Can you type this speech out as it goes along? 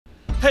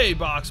Hey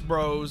Box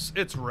Bros,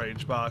 it's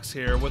RageBox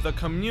here with a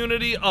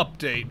community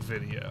update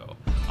video.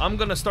 I'm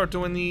gonna start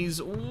doing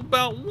these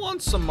about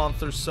once a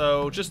month or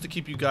so, just to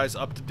keep you guys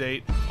up to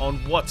date on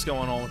what's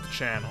going on with the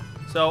channel.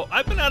 So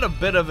I've been at a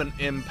bit of an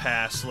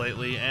impasse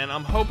lately, and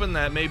I'm hoping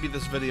that maybe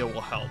this video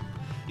will help.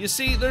 You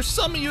see, there's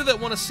some of you that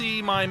want to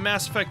see my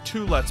Mass Effect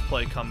 2 Let's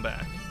Play come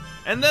back.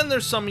 And then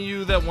there's some of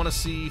you that want to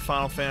see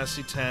Final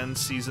Fantasy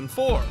X Season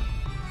 4.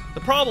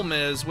 The problem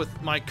is,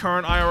 with my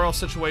current IRL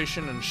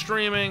situation and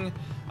streaming,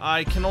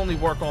 I can only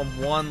work on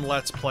one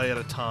Let's Play at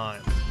a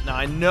time. Now,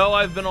 I know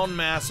I've been on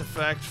Mass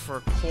Effect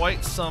for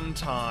quite some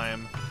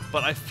time,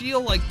 but I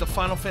feel like the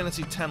Final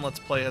Fantasy X Let's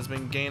Play has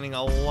been gaining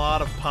a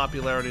lot of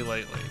popularity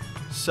lately.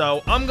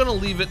 So, I'm gonna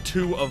leave it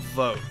to a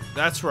vote.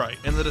 That's right,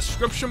 in the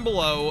description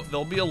below,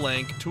 there'll be a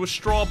link to a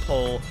straw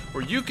poll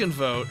where you can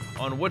vote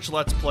on which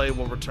Let's Play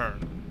will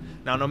return.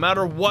 Now, no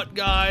matter what,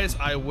 guys,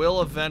 I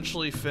will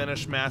eventually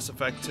finish Mass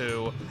Effect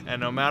 2, and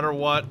no matter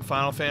what,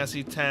 Final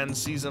Fantasy X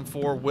Season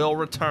 4 will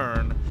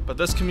return, but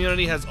this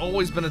community has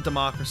always been a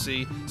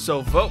democracy,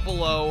 so vote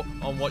below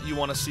on what you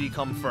want to see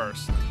come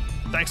first.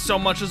 Thanks so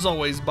much as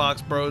always,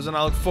 Box Bros, and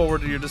I look forward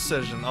to your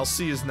decision. I'll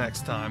see you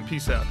next time.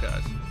 Peace out,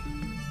 guys.